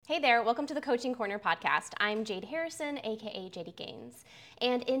Hey there, welcome to the Coaching Corner podcast. I'm Jade Harrison, aka JD Gaines.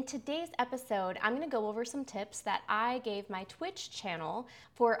 And in today's episode, I'm going to go over some tips that I gave my Twitch channel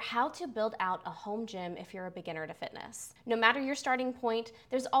for how to build out a home gym if you're a beginner to fitness. No matter your starting point,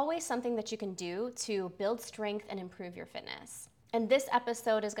 there's always something that you can do to build strength and improve your fitness. And this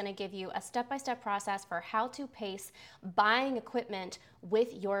episode is going to give you a step-by-step process for how to pace buying equipment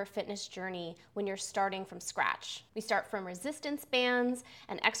with your fitness journey when you're starting from scratch. We start from resistance bands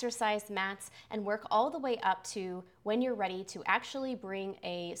and exercise mats and work all the way up to when you're ready to actually bring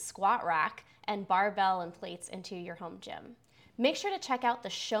a squat rack and barbell and plates into your home gym. Make sure to check out the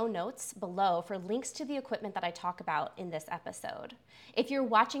show notes below for links to the equipment that I talk about in this episode. If you're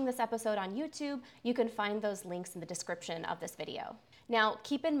watching this episode on YouTube, you can find those links in the description of this video. Now,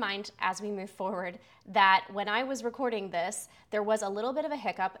 keep in mind as we move forward that when I was recording this, there was a little bit of a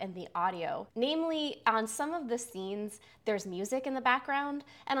hiccup in the audio. Namely, on some of the scenes, there's music in the background,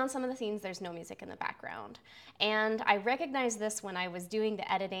 and on some of the scenes, there's no music in the background. And I recognized this when I was doing the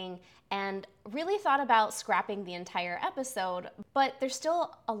editing and really thought about scrapping the entire episode, but there's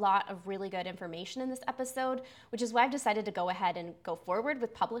still a lot of really good information in this episode, which is why I've decided to go ahead and go forward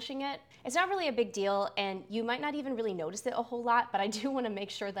with publishing it. It's not really a big deal, and you might not even really notice it a whole lot, but I do want to make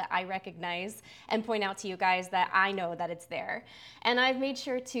sure that I recognize and point out to you guys that I know that it's there. And I've made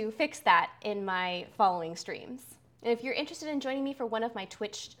sure to fix that in my following streams. And if you're interested in joining me for one of my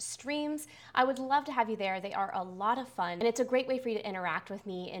Twitch streams, I would love to have you there. They are a lot of fun, and it's a great way for you to interact with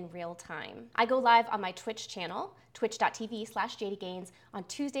me in real time. I go live on my Twitch channel, twitch.tv/JDGaines, on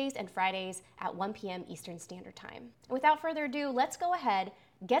Tuesdays and Fridays at 1 p.m. Eastern Standard Time. And without further ado, let's go ahead,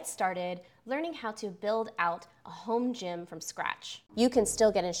 get started learning how to build out a home gym from scratch. You can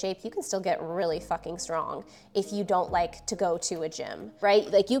still get in shape, you can still get really fucking strong if you don't like to go to a gym, right?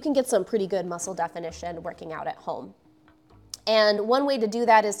 Like, you can get some pretty good muscle definition working out at home. And one way to do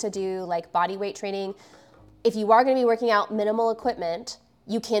that is to do like body weight training. If you are going to be working out minimal equipment,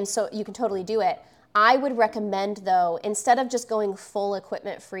 you can totally do it. I would recommend, though, instead of just going full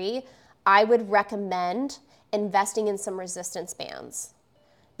equipment free, I would recommend investing in some resistance bands,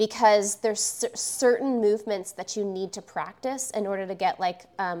 because there's certain movements that you need to practice in order to get like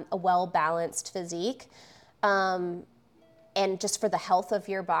a well-balanced physique. And just for the health of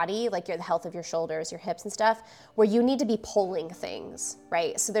your body, like the health of your shoulders, your hips and stuff, where you need to be pulling things,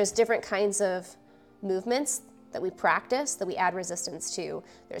 right? So there's different kinds of movements that we practice, that we add resistance to.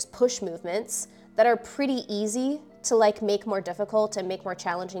 There's push movements that are pretty easy to like make more difficult and make more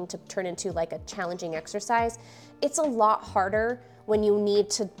challenging to turn into like a challenging exercise. It's a lot harder when you need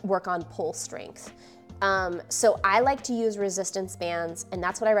to work on pull strength. So I like to use resistance bands, and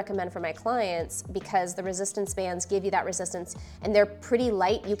that's what I recommend for my clients, because the resistance bands give you that resistance and they're pretty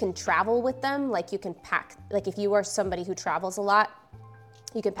light. You can travel with them, like you can pack, like if you are somebody who travels a lot,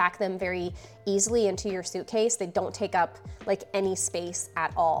 you can pack them very easily into your suitcase. They don't take up like any space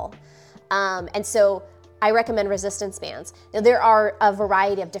at all. And so I recommend resistance bands. Now, there are a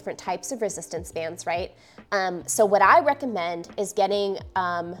variety of different types of resistance bands, right? So what I recommend is getting,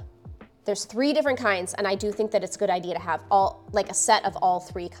 there's 3 different kinds, and I do think that it's a good idea to have a set of all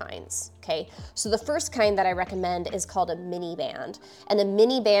 3 kinds, okay? So the first kind that I recommend is called a mini band. And a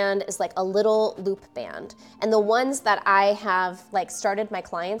mini band is like a little loop band. And the ones that I have like started my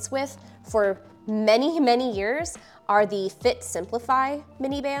clients with for many, many years are the Fit Simplify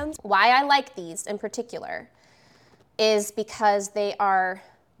mini bands. Why I like these in particular is because they are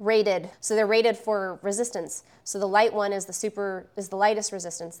rated. So they're rated for resistance. So the light one is the lightest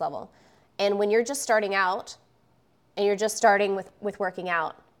resistance level. And when you're just starting out and you're just starting with working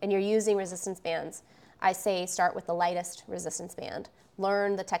out and you're using resistance bands, I say start with the lightest resistance band.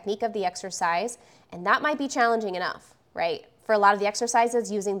 Learn the technique of the exercise, and that might be challenging enough, right? For a lot of the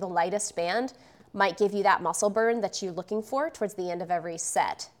exercises, using the lightest band might give you that muscle burn that you're looking for towards the end of every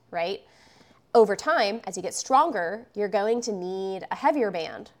set, right? Over time, as you get stronger, you're going to need a heavier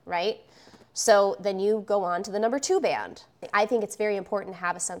band, right? So then you go on to the number 2 band. I think it's very important to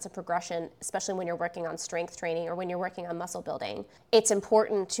have a sense of progression, especially when you're working on strength training or when you're working on muscle building. It's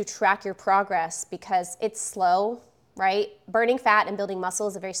important to track your progress because it's slow, right? Burning fat and building muscle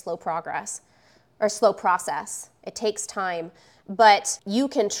is a very slow process. It takes time, but you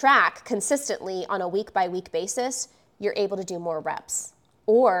can track consistently on a week-by-week basis. You're able to do more reps.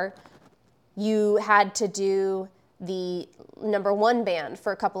 Or you had to do the number 1 band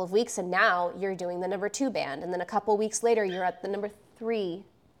for a couple of weeks, and now you're doing the number 2 band, and then a couple weeks later you're at the number 3.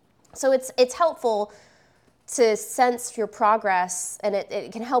 So it's helpful to sense your progress, and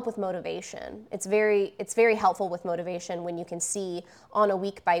it can help with motivation. It's very helpful with motivation when you can see on a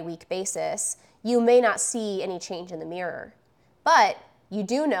week-by-week basis. You may not see any change in the mirror, but you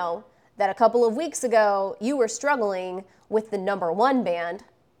do know that a couple of weeks ago you were struggling with the number 1 band,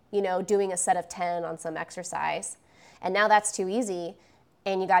 doing a set of 10 on some exercise. And now that's too easy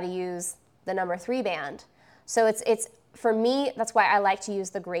and you got to use the number 3 band. So it's for me, that's why I like to use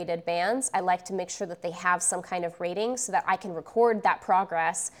the graded bands. I like to make sure that they have some kind of rating so that I can record that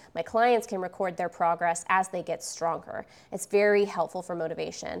progress. My clients can record their progress as they get stronger. It's very helpful for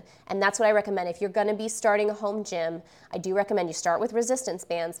motivation. And that's what I recommend. If you're gonna be starting a home gym, I do recommend you start with resistance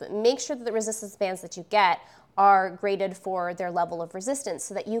bands, but make sure that the resistance bands that you get are graded for their level of resistance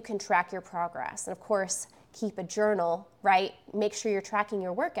so that you can track your progress. And of course, keep a journal, right? Make sure you're tracking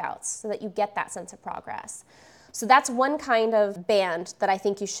your workouts so that you get that sense of progress. So that's one kind of band that I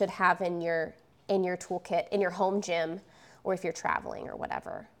think you should have in your toolkit, in your home gym, or if you're traveling or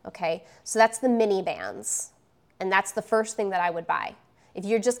whatever, okay? So that's the mini bands, and that's the first thing that I would buy. If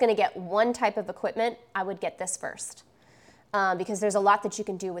you're just gonna get one type of equipment, I would get this first, because there's a lot that you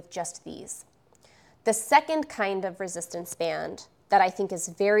can do with just these. The second kind of resistance band that I think is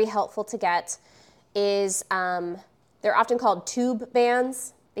very helpful to get is, they're often called tube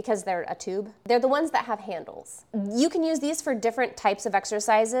bands, because they're a tube. They're the ones that have handles. You can use these for different types of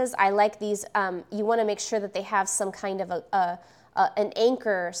exercises. I like these, you wanna make sure that they have some kind of an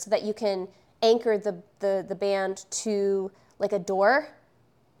anchor so that you can anchor the band to like a door,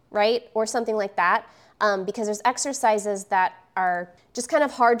 right? Or something like that, because there's exercises that are just kind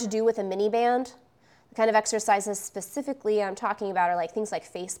of hard to do with a mini band. The kind of exercises specifically I'm talking about are like things like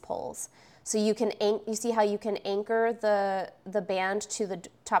face pulls. So you see how you can anchor the band to the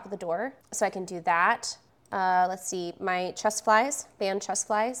top of the door? So I can do that. Let's see, my chest flies, band chest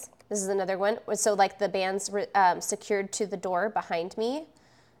flies. This is another one. So like the band's secured to the door behind me.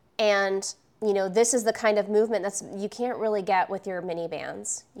 And this is the kind of movement you can't really get with your mini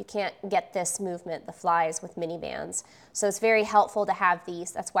bands. You can't get this movement, the flies, with mini bands. So it's very helpful to have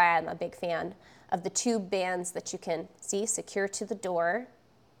these. That's why I'm a big fan of the tube bands that you can see secure to the door.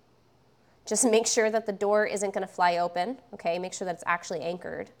 Just make sure that the door isn't going to fly open, okay? Make sure that it's actually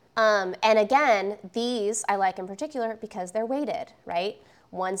anchored. And again, these I like in particular because they're weighted, right?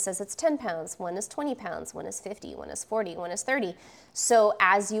 One says it's 10 pounds, one is 20 pounds, one is 50, one is 40, one is 30. So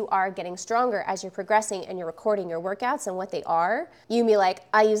as you are getting stronger, as you're progressing and you're recording your workouts and what they are, you can be like,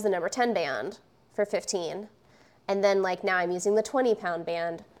 I use the number 10 band for 15. And then like now I'm using the 20-pound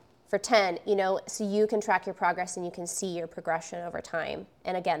band for 10, so you can track your progress and you can see your progression over time.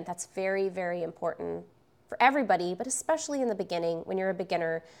 And again, that's very, very important for everybody, but especially in the beginning. When you're a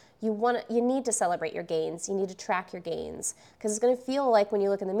beginner, you need to celebrate your gains. You need to track your gains, because it's going to feel like when you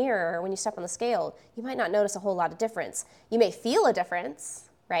look in the mirror or when you step on the scale, you might not notice a whole lot of difference. You may feel a difference,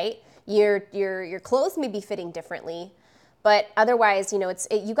 right? Your clothes may be fitting differently, but otherwise,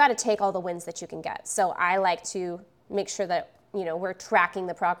 you got to take all the wins that you can get. So I like to make sure that we're tracking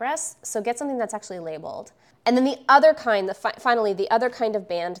the progress. So get something that's actually labeled. And then the other kind, finally, the other kind of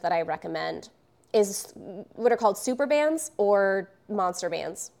band that I recommend is what are called super bands or monster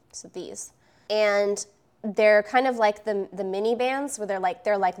bands. So these. And they're kind of like the mini bands where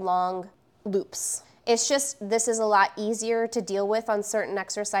they're like long loops. It's just, this is a lot easier to deal with on certain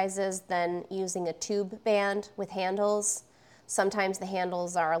exercises than using a tube band with handles. Sometimes the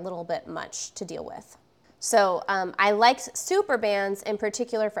handles are a little bit much to deal with. So I like super bands in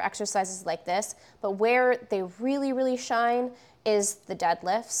particular for exercises like this, but where they really, really shine is the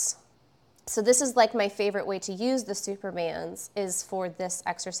deadlifts. So this is like my favorite way to use the super bands is for this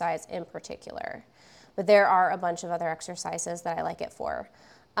exercise in particular. But there are a bunch of other exercises that I like it for.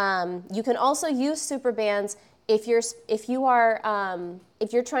 You can also use super bands if you're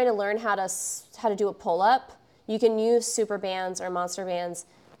trying to learn how to do a pull-up. You can use super bands or monster bands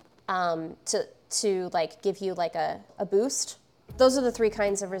to like give you like a boost. Those are the 3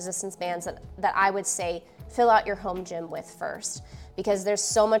 kinds of resistance bands that I would say fill out your home gym with first, because there's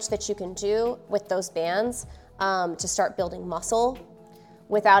so much that you can do with those bands to start building muscle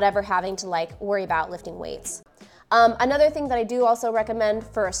without ever having to like worry about lifting weights. Another thing that I do also recommend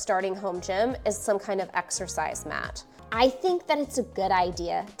for a starting home gym is some kind of exercise mat. I think that it's a good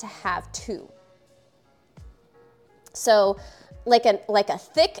idea to have 2. So like a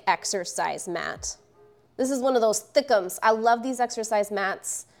thick exercise mat. This is one of those thickums. I love these exercise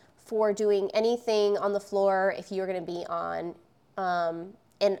mats for doing anything on the floor if you're gonna be on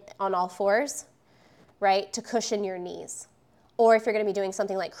all fours, right, to cushion your knees. Or if you're gonna be doing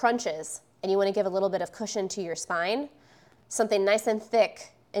something like crunches and you wanna give a little bit of cushion to your spine, something nice and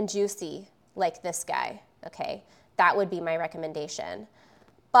thick and juicy like this guy, okay? That would be my recommendation.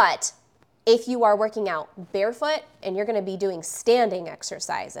 But if you are working out barefoot and you're gonna be doing standing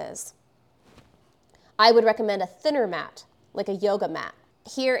exercises, I would recommend a thinner mat, like a yoga mat.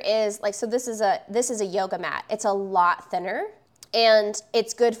 here is like, so this is a yoga mat. It's a lot thinner, and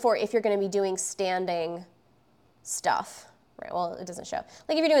it's good for if you're going to be doing standing stuff, right? Well, it doesn't show.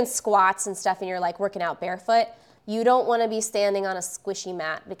 Like if you're doing squats and stuff and you're like working out barefoot, you don't want to be standing on a squishy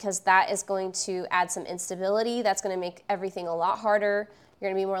mat because that is going to add some instability. That's going to make everything a lot harder. You're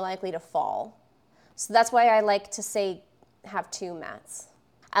going to be more likely to fall. So that's why I like to say have 2 mats.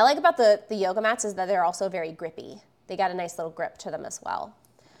 I like about the yoga mats is that they're also very grippy. They got a nice little grip to them as well.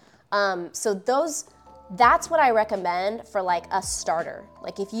 So that's what I recommend for like a starter.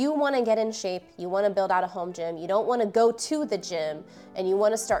 Like if you want to get in shape, you want to build out a home gym, you don't want to go to the gym and you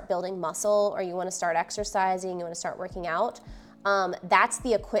want to start building muscle or you want to start exercising, you want to start working out, that's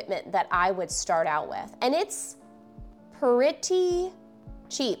the equipment that I would start out with. And it's pretty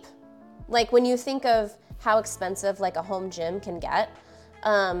cheap. Like when you think of how expensive like a home gym can get,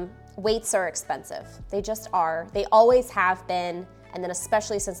 weights are expensive. They just are. They always have been. And then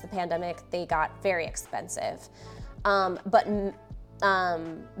especially since the pandemic, they got very expensive. But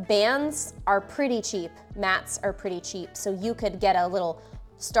bands are pretty cheap. Mats are pretty cheap. So you could get a little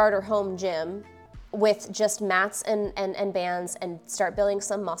starter home gym with just mats and bands and start building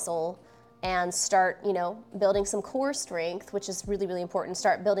some muscle and start, building some core strength, which is really, really important.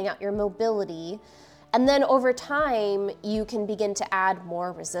 Start building out your mobility. And then over time, you can begin to add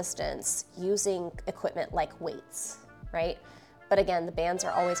more resistance using equipment like weights, right? But again, the bands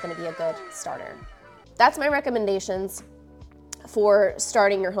are always going to be a good starter. That's my recommendations for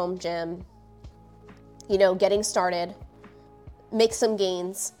starting your home gym, getting started, make some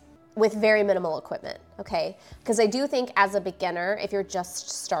gains with very minimal equipment, okay? Because I do think as a beginner, if you're just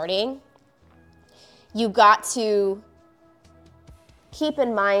starting, you got to keep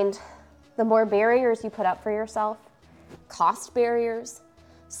in mind the more barriers you put up for yourself, cost barriers,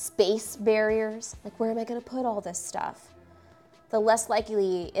 space barriers, like where am I going to put all this stuff? The less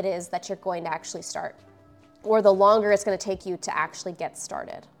likely it is that you're going to actually start, or the longer it's going to take you to actually get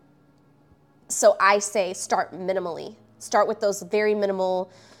started. So I say start minimally. Start with those very minimal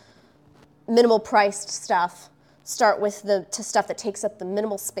priced stuff. Start with the stuff that takes up the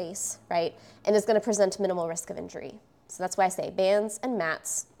minimal space, right? And is going to present minimal risk of injury. So that's why I say bands and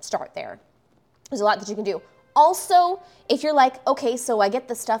mats, start there. There's a lot that you can do. Also, if you're like, okay, so I get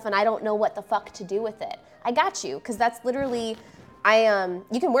this stuff and I don't know what the fuck to do with it, I got you, because that's literally,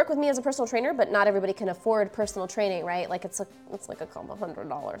 you can work with me as a personal trainer, but not everybody can afford personal training, right? Like it's like a couple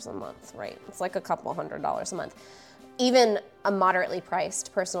 $100s a month, right? It's like a couple $100s a month. Even a moderately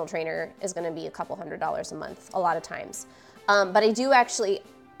priced personal trainer is going to be a couple $100s a month a lot of times. But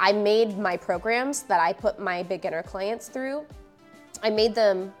I made my programs that I put my beginner clients through, I made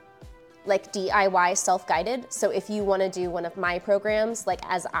them like DIY self-guided. So if you want to do one of my programs, like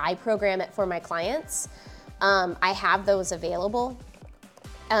as I program it for my clients, I have those available.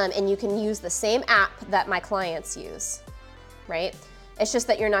 And you can use the same app that my clients use, right? It's just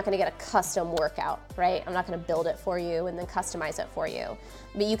that you're not going to get a custom workout, right? I'm not going to build it for you and then customize it for you.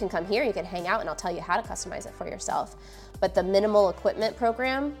 But you can come here, you can hang out, and I'll tell you how to customize it for yourself. But the minimal equipment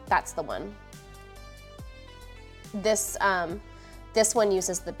program, that's the one. This one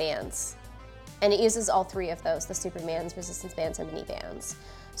uses the bands, and it uses all 3 of those, the Supermans, resistance bands, and mini bands.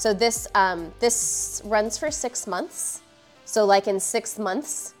 So this runs for 6 months. So like in 6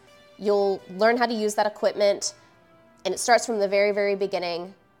 months, you'll learn how to use that equipment, and it starts from the very, very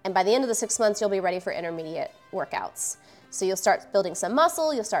beginning. And by the end of the 6 months, you'll be ready for intermediate workouts. So you'll start building some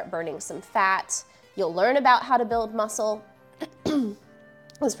muscle, you'll start burning some fat, you'll learn about how to build muscle.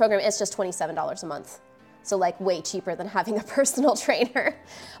 This program is just $27 a month. So like way cheaper than having a personal trainer.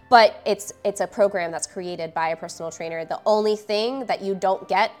 But it's a program that's created by a personal trainer. The only thing that you don't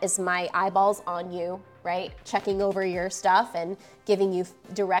get is my eyeballs on you, right? Checking over your stuff and giving you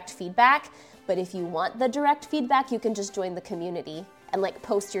direct feedback. But if you want the direct feedback, you can just join the community and like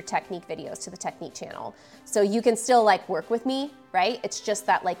post your technique videos to the technique channel. So you can still like work with me, right? It's just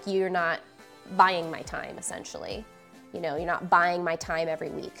that like you're not buying my time essentially. You're not buying my time every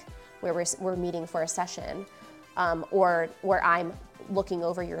week where we're meeting for a session, or where I'm looking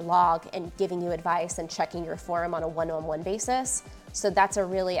over your log and giving you advice and checking your form on a one-on-one basis. So that's a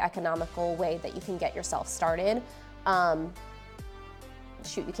really economical way that you can get yourself started.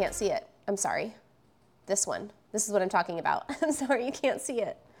 Shoot, you can't see it. I'm sorry. This one. This is what I'm talking about. I'm sorry, you can't see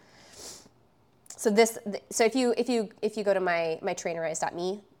it. So if you go to my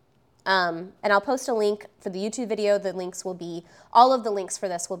trainerize.me, and I'll post a link for the YouTube video. All of the links for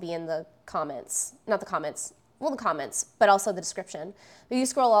this will be in the comments. Not the comments, well, the comments, but also the description. If you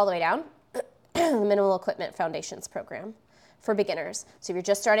scroll all the way down, the Minimal Equipment Foundations program for beginners. So if you're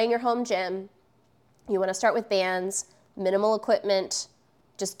just starting your home gym, you want to start with bands, minimal equipment,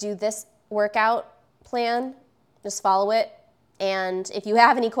 just do this workout plan, just follow it. And if you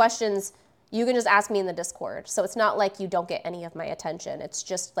have any questions, you can just ask me in the Discord. So it's not like you don't get any of my attention. It's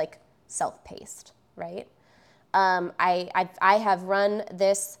just like self-paced, right? I have run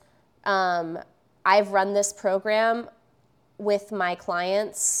this, I've run this program with my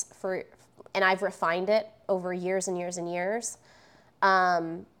clients and I've refined it over years and years and years.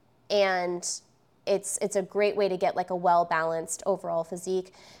 And it's a great way to get like a well-balanced overall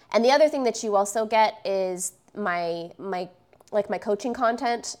physique. And the other thing that you also get is my coaching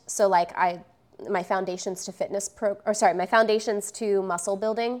content. So like my foundations to my foundations to muscle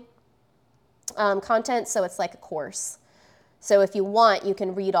building content. So it's like a course. So if you want, you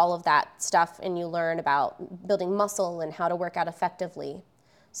can read all of that stuff and you learn about building muscle and how to work out effectively.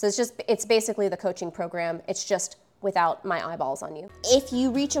 So it's basically the coaching program. It's just without my eyeballs on you. If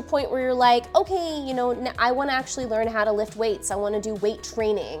you reach a point where you're like, okay, you know, I want to actually learn how to lift weights. I want to do weight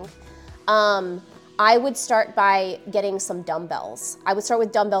training. I would start by getting some dumbbells. I would start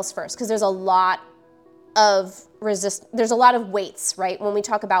with dumbbells first because there's a lot of weights, right? When we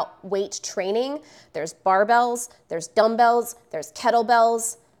talk about weight training, there's barbells, there's dumbbells, there's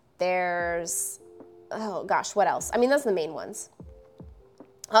kettlebells, there's, oh gosh, what else? I mean, those are the main ones.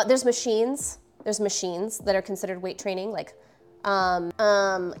 There's machines. There's machines that are considered weight training, like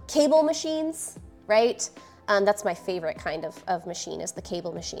cable machines, right? That's my favorite kind of machine is the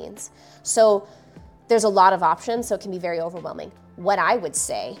cable machines. So there's a lot of options, so it can be very overwhelming. What I would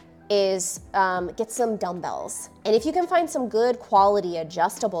say is get some dumbbells. And if you can find some good quality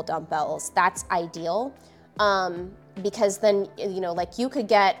adjustable dumbbells, that's ideal. Because then, you know, like you could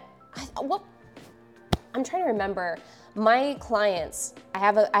get, I'm trying to remember, my clients,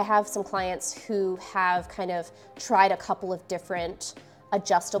 I have some clients who have kind of tried a couple of different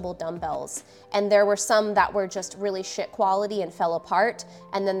adjustable dumbbells. And there were some that were just really shit quality and fell apart.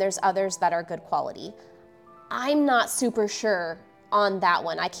 And then there's others that are good quality. I'm not super sure on that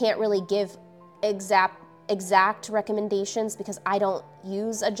one. I can't really give exact recommendations because I don't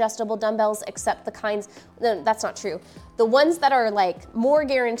use adjustable dumbbells except the kinds, no, that's not true. The ones that are like more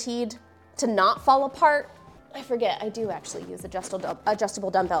guaranteed to not fall apart, I forget, I do actually use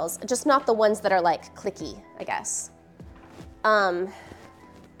adjustable dumbbells, just not the ones that are like clicky, I guess.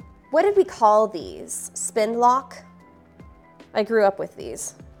 What did we call these? Spin lock? I grew up with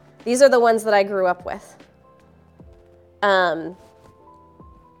these. These are the ones that I grew up with. I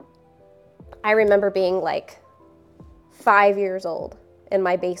remember being like 5 years old in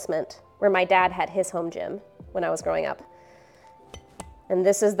my basement where my dad had his home gym when I was growing up. And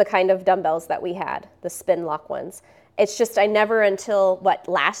this is the kind of dumbbells that we had, the spin lock ones. It's just I never until,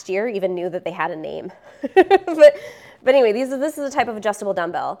 last year even knew that they had a name. but anyway, this is a type of adjustable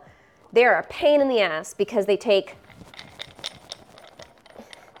dumbbell. They are a pain in the ass because they take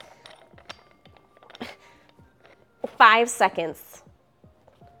 5 seconds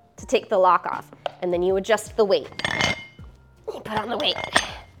to take the lock off. And then you adjust the weight. You put on the weight.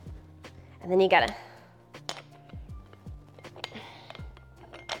 And then you gotta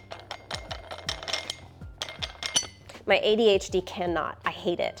my ADHD cannot. I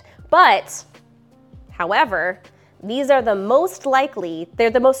hate it. But, however, these are the most likely,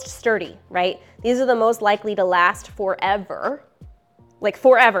 they're the most sturdy, right? These are the most likely to last forever. Like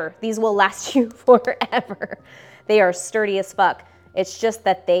forever. These will last you forever. They are sturdy as fuck. It's just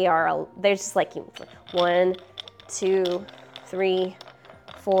that they're just like 1, 2, 3,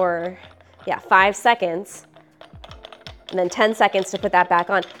 4, 5 seconds. And then 10 seconds to put that back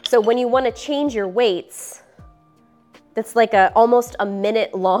on. So when you want to change your weights, that's like almost a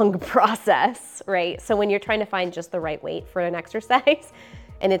minute long process, right? So when you're trying to find just the right weight for an exercise,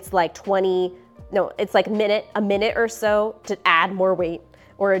 and it's like it's like a minute or so to add more weight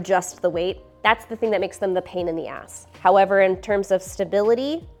or adjust the weight, that's the thing that makes them the pain in the ass. However, in terms of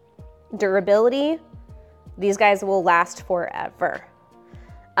stability, durability, these guys will last forever.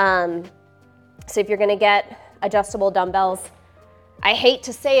 So if you're gonna get adjustable dumbbells, I hate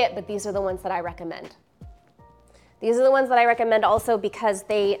to say it, but these are the ones that I recommend. These are the ones that I recommend also because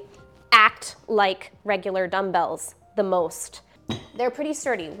they act like regular dumbbells the most. They're pretty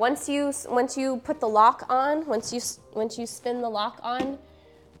sturdy. Once you put the lock on, once you spin the lock on,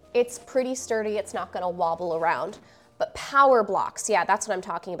 it's pretty sturdy. It's not gonna wobble around. But power blocks, yeah, that's what I'm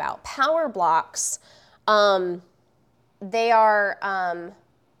talking about. Power blocks, they are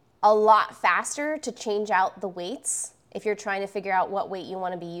a lot faster to change out the weights if you're trying to figure out what weight you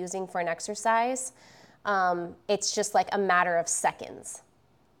wanna be using for an exercise. It's just like a matter of seconds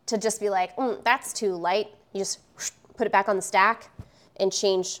to just be like, that's too light. You just put it back on the stack and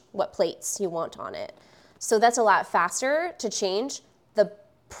change what plates you want on it. So that's a lot faster to change. The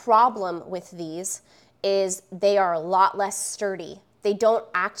problem with these is they are a lot less sturdy. They don't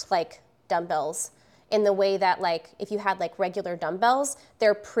act like dumbbells in the way that, like, if you had like regular dumbbells,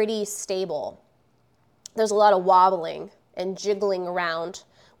 they're pretty stable. There's a lot of wobbling and jiggling around,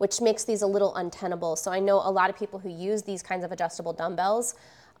 which makes these a little untenable. So I know a lot of people who use these kinds of adjustable dumbbells,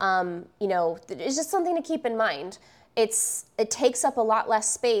 you know, it's just something to keep in mind. It takes up a lot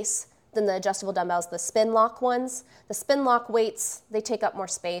less space than the adjustable dumbbells, the spin lock ones. The spin lock weights, they take up more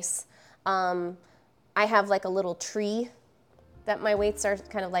space. I have like a little tree that my weights are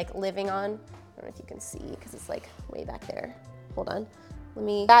kind of like living on. I don't know if you can see because it's like way back there. Hold on.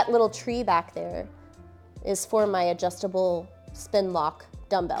 That little tree back there is for my adjustable spin lock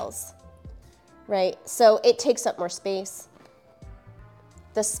dumbbells, right? So it takes up more space.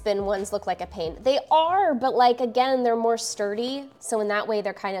 The spin ones look like a pain. They are, but like, again, they're more sturdy. So in that way,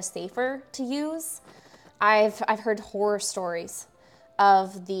 they're kind of safer to use. I've heard horror stories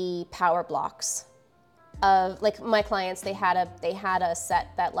of the power blocks. Of like my clients, they had a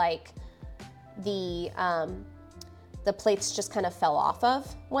set that like the plates just kind of fell off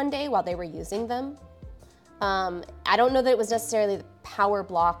of one day while they were using them. I don't know that it was necessarily the power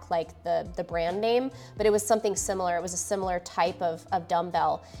block like the brand name, but it was something similar. It was a similar type of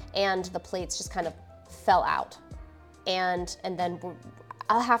dumbbell, and the plates just kind of fell out. And then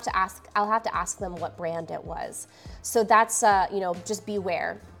I'll have to ask them what brand it was. So that's you know, just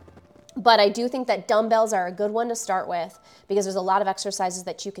beware. But I do think that dumbbells are a good one to start with because there's a lot of exercises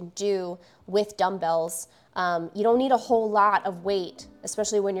that you can do with dumbbells. You don't need a whole lot of weight,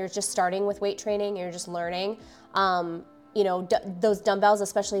 especially when you're just starting with weight training and you're just learning. You know, those dumbbells,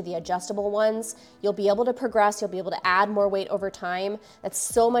 especially the adjustable ones, you'll be able to progress, you'll be able to add more weight over time. That's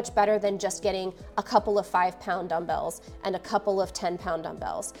so much better than just getting a couple of 5-pound dumbbells and a couple of 10-pound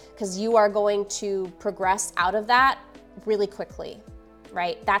dumbbells, because you are going to progress out of that really quickly,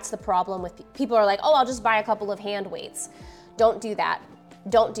 right? That's the problem with people are like, oh, I'll just buy a couple of hand weights. Don't do that.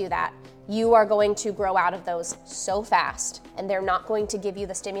 Don't do that. You are going to grow out of those so fast, and they're not going to give you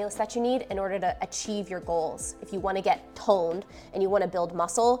the stimulus that you need in order to achieve your goals. If you want to get toned and you want to build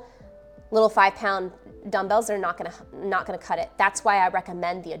muscle, little 5-pound dumbbells are not gonna cut it. That's why I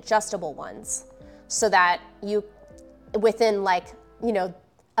recommend the adjustable ones, so that you, within like, you know,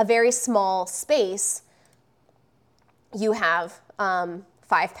 a very small space, you have 5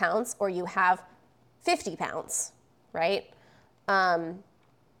 pounds or you have 50 pounds, right?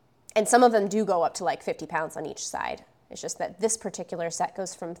 And some of them do go up to like 50 pounds on each side. It's just that this particular set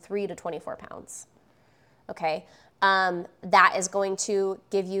goes from 3 to 24 pounds, okay? That is going to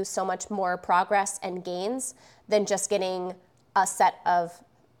give you so much more progress and gains than just getting a set of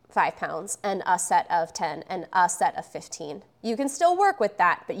 5 pounds and a set of 10 and a set of 15. You can still work with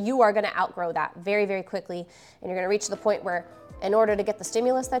that, but you are gonna outgrow that very, very quickly, and you're gonna reach the point where in order to get the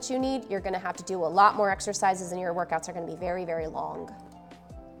stimulus that you need, you're gonna have to do a lot more exercises and your workouts are gonna be very, very long.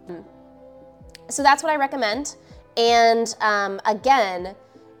 So that's what I recommend. And again,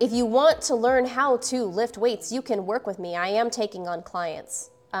 if you want to learn how to lift weights, you can work with me. I am taking on clients.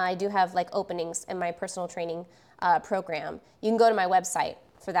 I do have like openings in my personal training program. You can go to my website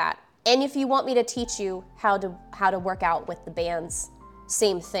for that. And if you want me to teach you how to work out with the bands,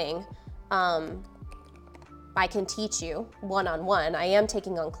 same thing. I can teach you one-on-one. I am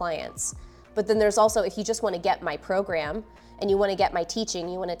taking on clients. But then there's also, if you just want to get my program and you want to get my teaching,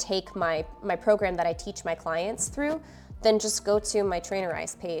 you want to take my program that I teach my clients through, then just go to my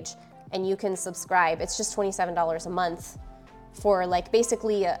Trainerize page and you can subscribe. It's just $27 a month for like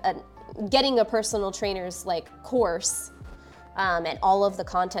basically getting a personal trainer's like course, and all of the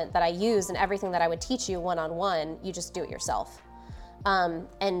content that I use and everything that I would teach you one-on-one, you just do it yourself.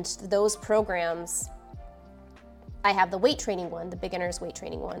 And those programs, I have the weight training one, the beginner's weight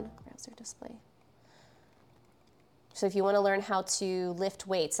training one. Browser display. So if you want to learn how to lift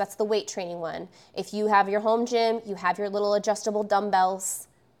weights, that's the weight training one. If you have your home gym, you have your little adjustable dumbbells,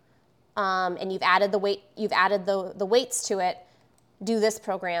 and you've added the weights to it, do this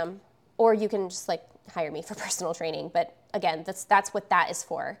program, or you can just like hire me for personal training. But again, that's what that is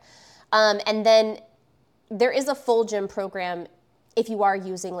for. And then there is a full gym program if you are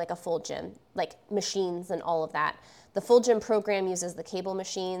using like a full gym, like machines and all of that. The full gym program uses the cable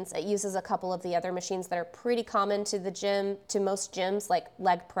machines. It uses a couple of the other machines that are pretty common to the gym, to most gyms, like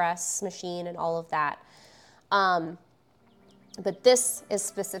leg press machine and all of that. But this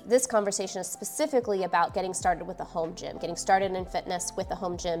conversation is specifically about getting started with a home gym, getting started in fitness with a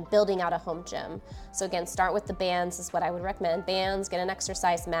home gym, building out a home gym. So again, start with the bands is what I would recommend. Bands, get an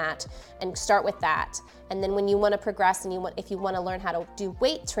exercise mat, and start with that. And then when you want to progress and if you want to learn how to do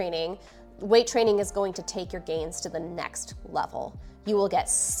weight training is going to take your gains to the next level. you will get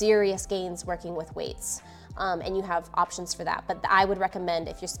serious gains working with weights. And you have options for that. But I would recommend,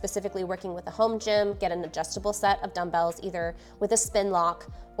 if you're specifically working with a home gym, get an adjustable set of dumbbells, either with a spin lock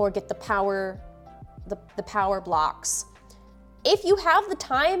or get the power blocks. If you have the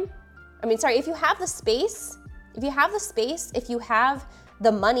time, if you have the space, if you have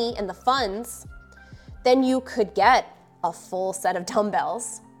the money and the funds, then you could get a full set of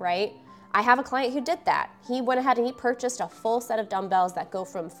dumbbells, right? I have a client who did that. He went ahead and he purchased a full set of dumbbells that go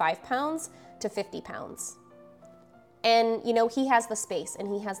from 5 pounds to 50 pounds. And, he has the space and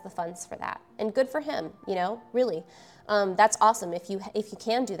he has the funds for that. And good for him, really. That's awesome. If you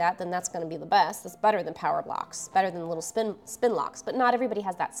can do that, then that's going to be the best. That's better than power blocks, better than little spin locks. But not everybody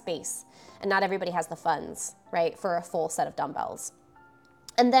has that space and not everybody has the funds, right, for a full set of dumbbells.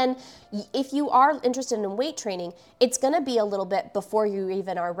 And then if you are interested in weight training, it's going to be a little bit before you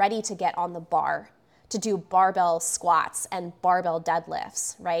even are ready to get on the bar to do barbell squats and barbell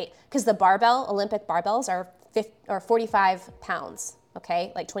deadlifts, right? Because the Olympic barbells are 45 pounds,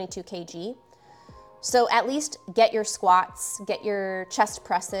 okay, like 22 kg. So at least get your squats, get your chest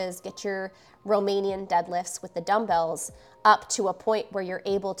presses, get your Romanian deadlifts with the dumbbells up to a point where you're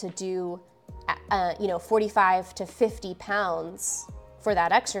able to do, 45 to 50 pounds for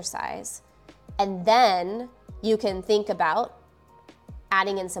that exercise. And then you can think about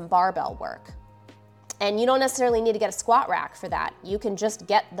adding in some barbell work. And you don't necessarily need to get a squat rack for that. You can just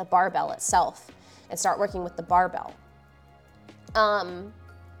get the barbell itself and start working with the barbell.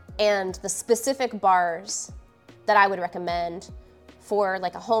 And the specific bars that I would recommend for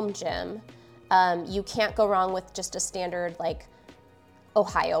like a home gym, you can't go wrong with just a standard like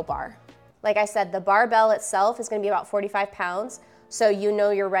Ohio bar. Like I said, the barbell itself is gonna be about 45 pounds. So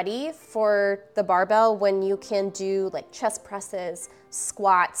you're ready for the barbell when you can do like chest presses,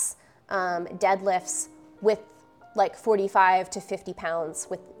 squats, deadlifts with like 45 to 50 pounds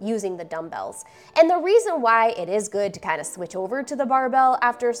with using the dumbbells. And the reason why it is good to kind of switch over to the barbell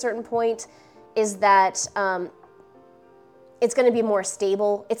after a certain point is that it's gonna be more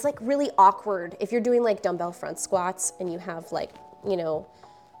stable. It's like really awkward if you're doing like dumbbell front squats and you have like,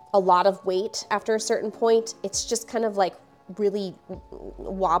 a lot of weight after a certain point. It's just kind of like really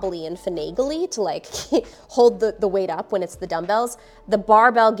wobbly and finagly to like hold the weight up when it's the dumbbells. The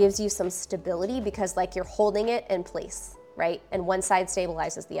barbell gives you some stability because like you're holding it in place, right? And one side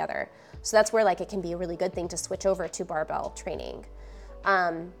stabilizes the other. So that's where like it can be a really good thing to switch over to barbell training.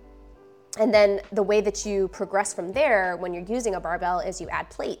 And then the way that you progress from there when you're using a barbell is you add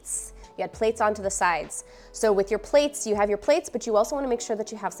plates. You add plates onto the sides. So with your plates, you have your plates, but you also want to make sure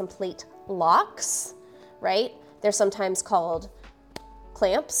that you have some plate locks, right? They're sometimes called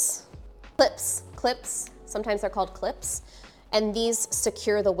clips. Sometimes they're called clips. And these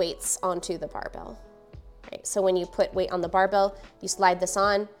secure the weights onto the barbell. Right? So when you put weight on the barbell, you slide this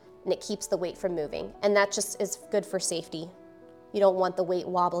on and it keeps the weight from moving. And that just is good for safety. You don't want the weight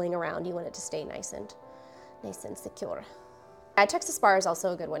wobbling around. You want it to stay nice and secure. Texas bar is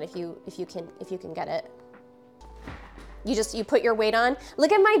also a good one if you can get it. You put your weight on.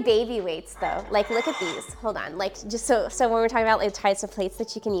 Look at my baby weights though. Like look at these. Hold on. Like just so when we're talking about like types of plates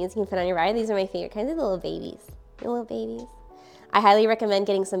that you can put on your ride, these are my favorite kinds of little babies. Little babies. I highly recommend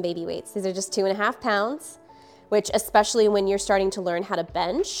getting some baby weights. These are just 2.5 pounds, which especially when you're starting to learn how to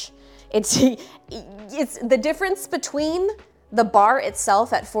bench, it's the difference between the bar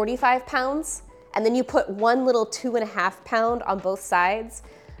itself at 45 pounds and then you put one little 2.5 pound on both sides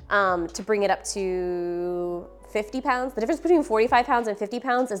to bring it up to 50 pounds. The difference between 45 pounds and 50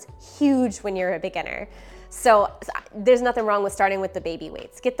 pounds is huge when you're a beginner. So there's nothing wrong with starting with the baby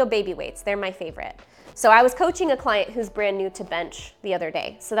weights. Get the baby weights, they're my favorite. So I was coaching a client who's brand new to bench the other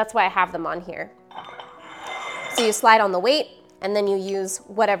day. So that's why I have them on here. So you slide on the weight and then you use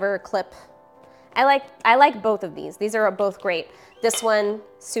whatever clip. I like both of these. These are both great. This one,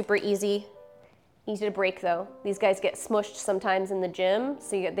 super easy. Easy to break though. These guys get smushed sometimes in the gym,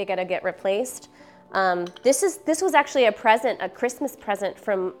 so they gotta get replaced. This was actually a Christmas present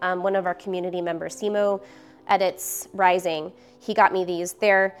from one of our community members, Simo Edits Rising. He got me these.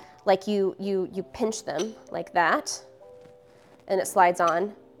 They're like you pinch them like that, and it slides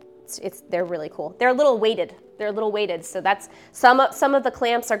on. They're really cool. They're a little weighted. So that's some of the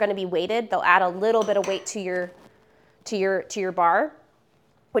clamps are going to be weighted. They'll add a little bit of weight to your bar,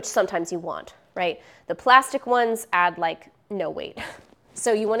 which sometimes you want, right? The plastic ones add like no weight.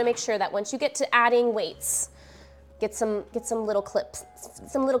 So you want to make sure that once you get to adding weights, get some little clips,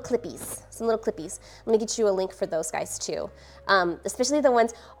 some little clippies. Let me get you a link for those guys too. Especially the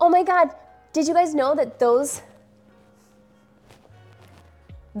ones, oh my God, did you guys know that those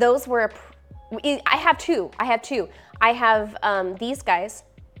were I have two. I have these guys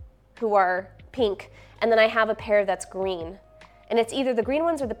who are pink, and then I have a pair that's green. And it's either the green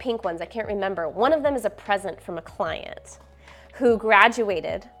ones or the pink ones, I can't remember. One of them is a present from a client who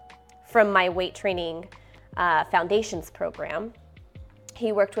graduated from my weight training foundations program.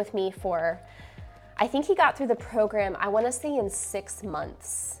 He worked with me for, I think he got through the program, I wanna say in 6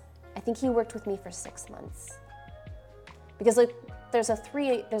 months. I think he worked with me for 6 months. Because like, there's a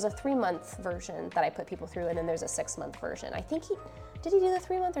 3-month version that I put people through, and then there's a 6-month version. I think did he do the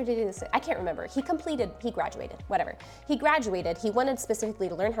 3-month or did he do the 6? I can't remember. He graduated, whatever. He graduated, he wanted specifically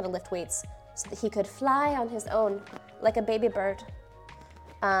to learn how to lift weights so that he could fly on his own like a baby bird.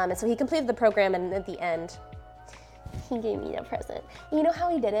 And so he completed the program, and at the end, he gave me a present. You know how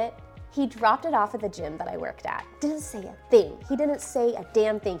he did it? He dropped it off at the gym that I worked at. Didn't say a thing. He didn't say a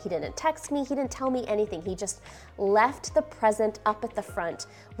damn thing. He didn't text me. He didn't tell me anything. He just left the present up at the front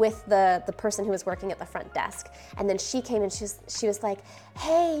with the person who was working at the front desk. And then she came and she was like,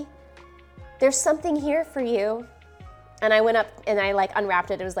 hey, there's something here for you. And I went up and I like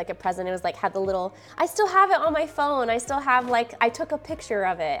unwrapped it. It was like a present. It was like, had the little, I still have it on my phone. I still have like, I took a picture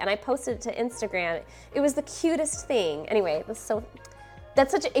of it and I posted it to Instagram. It was the cutest thing. Anyway, it was so,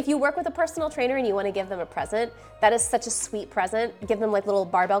 that's such a, if you work with a personal trainer and you want to give them a present, that is such a sweet present. Give them like little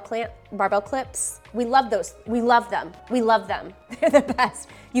barbell clips. We love those. We love them. We love them. They're the best.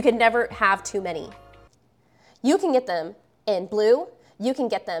 You can never have too many. You can get them in blue. You can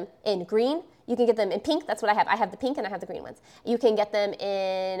get them in green. You can get them in pink. That's what I have. I have the pink and I have the green ones. You can get them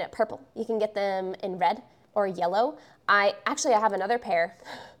in purple. You can get them in red or yellow. I have another pair.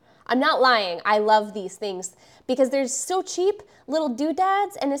 I'm not lying. I love these things because they're so cheap, little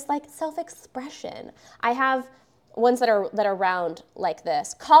doodads, and it's like self-expression. I have ones that are round like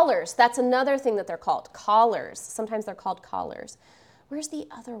this. Collars, that's another thing that they're called, collars. Sometimes they're called collars. Where's the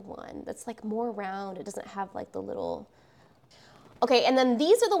other one that's like more round? It doesn't have like the little, okay, and then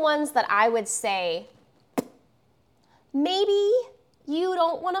these are the ones that I would say maybe you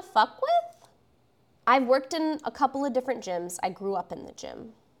don't wanna fuck with. I've worked in a couple of different gyms. I grew up in the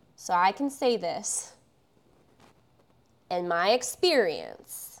gym. So I can say this, in my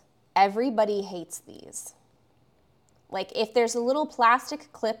experience, everybody hates these. Like if there's a little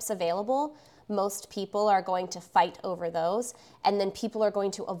plastic clips available, most people are going to fight over those, and then people are going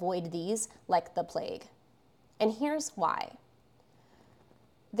to avoid these like the plague. And here's why.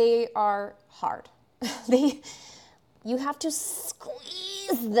 They are hard. You have to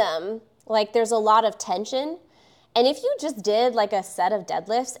squeeze them, like there's a lot of tension. And if you just did like a set of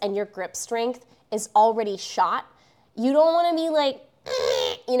deadlifts and your grip strength is already shot, you don't want to be like,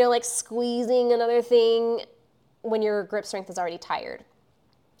 you know, like squeezing another thing when your grip strength is already tired.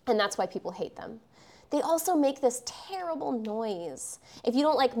 And that's why people hate them. They also make this terrible noise. If you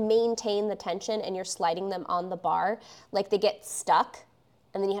don't like maintain the tension and you're sliding them on the bar, like they get stuck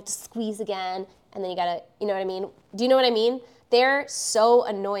and then you have to squeeze again and then you gotta, you know what I mean? Do you know what I mean? They're so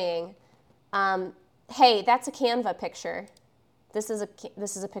annoying. Hey, that's a Canva picture. This is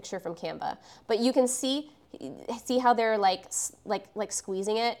a picture from Canva. But you can see how they're like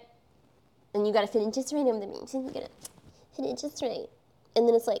squeezing it, and you got to fit it just right. You got to fit it just right, and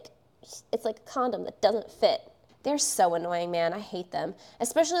then it's like a condom that doesn't fit. They're so annoying, man. I hate them.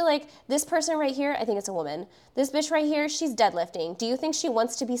 Especially like this person right here. I think it's a woman. This bitch right here. She's deadlifting. Do you think she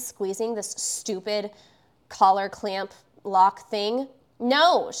wants to be squeezing this stupid collar clamp lock thing?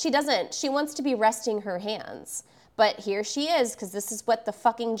 No, she doesn't. She wants to be resting her hands. But here she is, because this is what the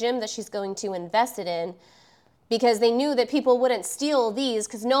fucking gym that she's going to invested in, because they knew that people wouldn't steal these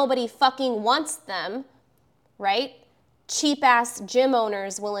because nobody fucking wants them, right? Cheap ass gym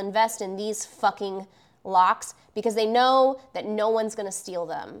owners will invest in these fucking locks because they know that no one's gonna steal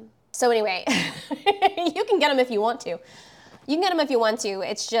them. So anyway, you can get them if you want to. You can get them if you want to.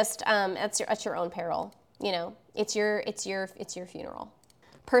 It's just, at your own peril. You know, it's your funeral.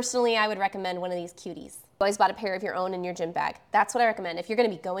 Personally, I would recommend one of these cuties. Always bought a pair of your own in your gym bag. That's what I recommend. If you're gonna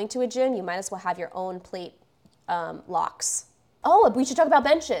be going to a gym, you might as well have your own plate locks. Oh, we should talk about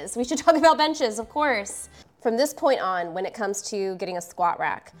benches. We should talk about benches, of course. From this point on, when it comes to getting a squat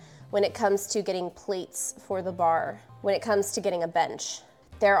rack, when it comes to getting plates for the bar, when it comes to getting a bench,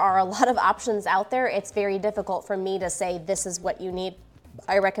 there are a lot of options out there. It's very difficult for me to say this is what you need.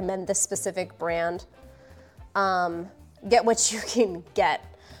 I recommend this specific brand. Get what you can get.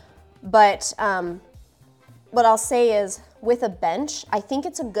 But what I'll say is with a bench, I think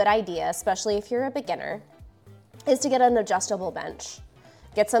it's a good idea, especially if you're a beginner, is to get an adjustable bench.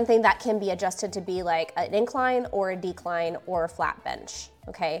 Get something that can be adjusted to be like an incline or a decline or a flat bench,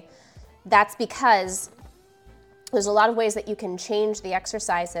 okay? That's because there's a lot of ways that you can change the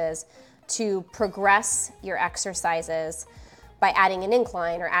exercises to progress your exercises by adding an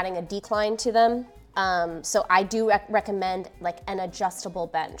incline or adding a decline to them. So I do recommend like an adjustable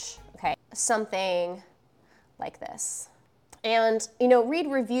bench, okay? Something like this. And, you know, read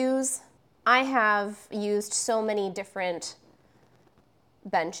reviews. I have used so many different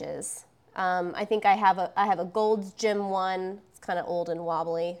benches. I think I have a Gold's Gym one. It's kind of old and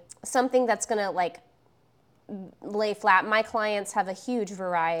wobbly. Something that's gonna like lay flat. My clients have a huge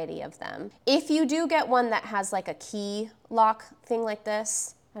variety of them. If you do get one that has like a key lock thing like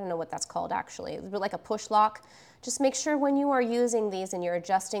this, I don't know what that's called actually, but like a push lock, just make sure when you are using these and you're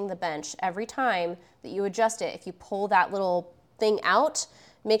adjusting the bench, every time that you adjust it, if you pull that little thing out,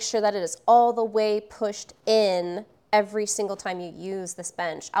 make sure that it is all the way pushed in every single time you use this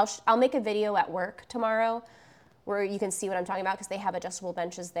bench. I'll make a video at work tomorrow where you can see what I'm talking about because they have adjustable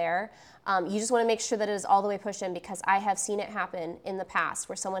benches there. You just want to make sure that it is all the way pushed in, because I have seen it happen in the past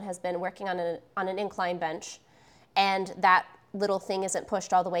where someone has been working on an incline bench and that little thing isn't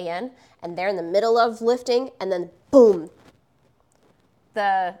pushed all the way in and they're in the middle of lifting and then boom,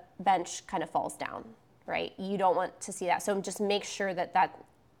 the bench kind of falls down, right? You don't want to see that. So just make sure that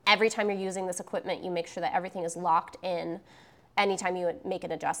every time you're using this equipment, you make sure that everything is locked in anytime you make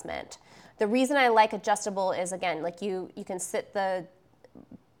an adjustment. The reason I like adjustable is, again, like you can sit the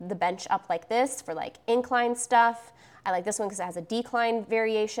bench up like this for like incline stuff. I like this one because it has a decline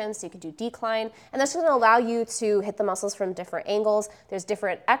variation, so you can do decline. And that's going to allow you to hit the muscles from different angles. There's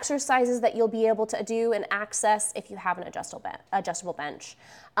different exercises that you'll be able to do and access if you have an adjustable bench.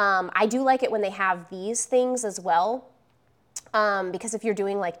 I do like it when they have these things as well. Because if you're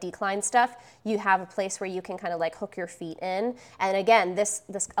doing like decline stuff, you have a place where you can kind of like hook your feet in. And again, this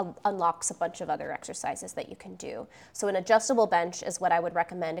unlocks a bunch of other exercises that you can do. So an adjustable bench is what I would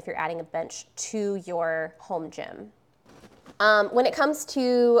recommend if you're adding a bench to your home gym. When it comes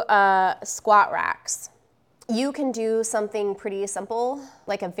to squat racks, you can do something pretty simple,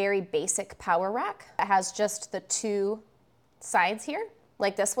 like a very basic power rack. It has just the two sides here,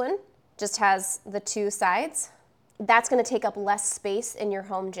 like this one, just has the two sides. That's going to take up less space in your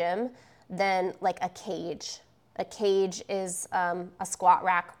home gym than like a cage. A cage is a squat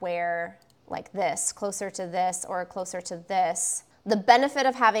rack where like this, closer to this or closer to this. The benefit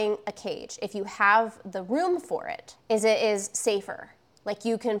of having a cage, if you have the room for it, is it is safer. Like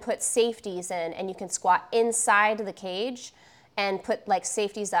you can put safeties in and you can squat inside the cage and put like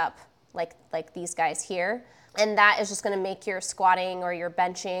safeties up like these guys here. And that is just going to make your squatting or your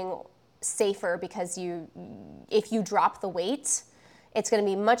benching safer, because if you drop the weight, it's going to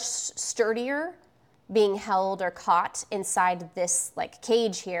be much sturdier being held or caught inside this like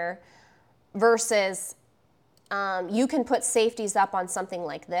cage here versus you can put safeties up on something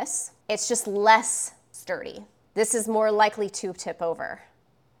like this. It's just less sturdy. This is more likely to tip over,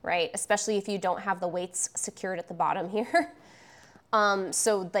 right? Especially if you don't have the weights secured at the bottom here.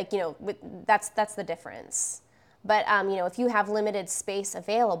 So like, you know, that's the difference. But, you know, if you have limited space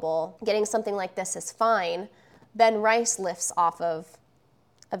available, getting something like this is fine. Ben Rice lifts off of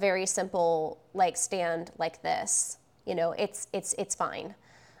a very simple like stand like this. You know, it's fine.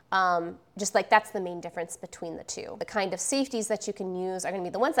 Just like that's the main difference between the two. The kind of safeties that you can use are going to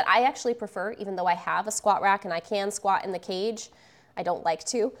be the ones that I actually prefer, even though I have a squat rack and I can squat in the cage. I don't like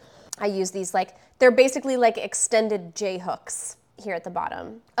to. I use these they're basically like extended J hooks here at the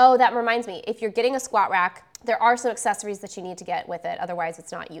bottom. Oh, that reminds me, if you're getting a squat rack, there are some accessories that you need to get with it, otherwise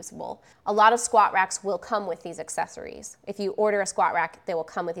it's not usable. A lot of squat racks will come with these accessories. If you order a squat rack, they will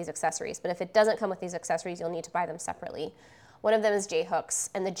come with these accessories, but if it doesn't come with these accessories, you'll need to buy them separately. One of them is J-hooks,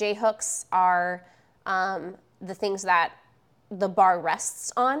 and the J-hooks are the things that the bar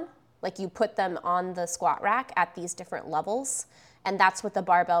rests on. Like you put them on the squat rack at these different levels, and that's what the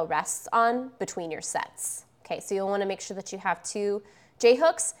barbell rests on between your sets. Okay, so you'll want to make sure that you have two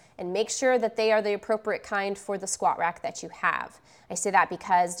J-hooks and make sure that they are the appropriate kind for the squat rack that you have. I say that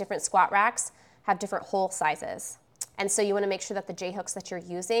because different squat racks have different hole sizes. And so you want to make sure that the J-hooks that you're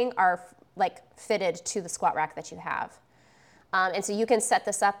using are like fitted to the squat rack that you have. And so you can set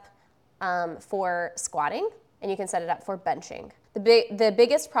this up for squatting and you can set it up for benching. The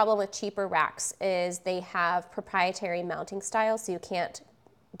biggest problem with cheaper racks is they have proprietary mounting styles, so you can't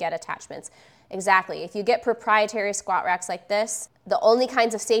get attachments. Exactly. If you get proprietary squat racks like this, the only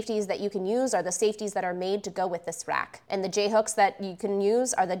kinds of safeties that you can use are the safeties that are made to go with this rack. And the J-hooks that you can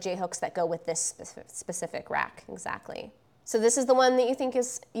use are the J-hooks that go with this specific rack. Exactly. So this is the one that you think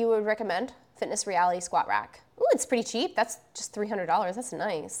you would recommend, Fitness Reality Squat Rack. Ooh, it's pretty cheap. That's just $300. That's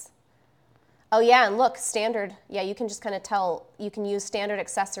nice. Oh yeah, and look, standard. Yeah, you can just kind of tell, you can use standard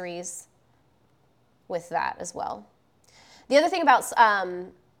accessories with that as well. The other thing about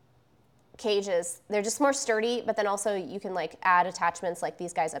cages. They're just more sturdy, but then also you can like add attachments like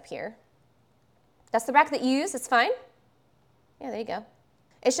these guys up here. That's the rack that you use, it's fine. Yeah, there you go.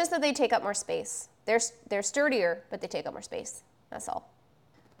 It's just that they take up more space. They're sturdier, but they take up more space, that's all.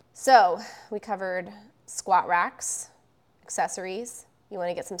 So we covered squat racks, accessories. You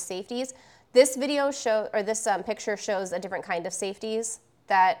wanna get some safeties. This video picture shows a different kind of safeties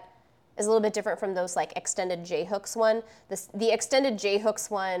that is a little bit different from those like extended J-hooks one. The extended J-hooks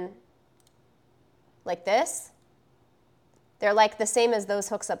one, like this, they're like the same as those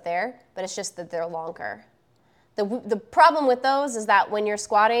hooks up there, but it's just that they're longer. The problem with those is that when you're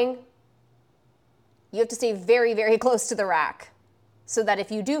squatting, you have to stay very, very close to the rack so that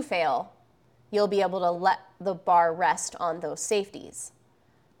if you do fail, you'll be able to let the bar rest on those safeties.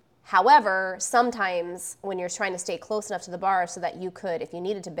 However, sometimes when you're trying to stay close enough to the bar so that you could, if you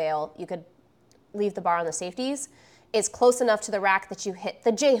needed to bail, you could leave the bar on the safeties, it's close enough to the rack that you hit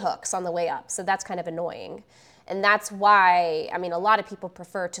the J-hooks on the way up. So that's kind of annoying. And that's why, I mean, a lot of people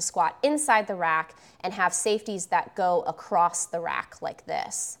prefer to squat inside the rack and have safeties that go across the rack like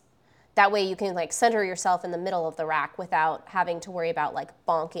this. That way you can like center yourself in the middle of the rack without having to worry about like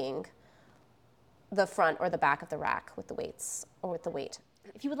bonking the front or the back of the rack with the weights or with the weight.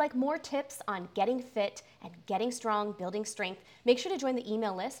 If you would like more tips on getting fit and getting strong, building strength, make sure to join the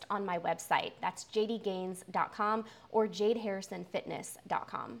email list on my website. That's jdgaines.com or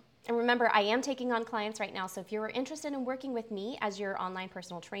jadeharrisonfitness.com. And remember, I am taking on clients right now, so if you're interested in working with me as your online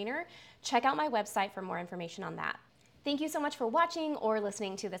personal trainer, check out my website for more information on that. Thank you so much for watching or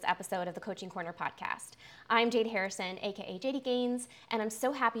listening to this episode of the Coaching Corner podcast. I'm Jade Harrison, aka JD Gaines, and I'm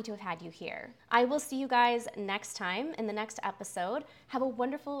so happy to have had you here. I will see you guys next time in the next episode. Have a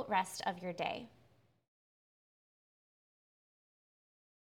wonderful rest of your day.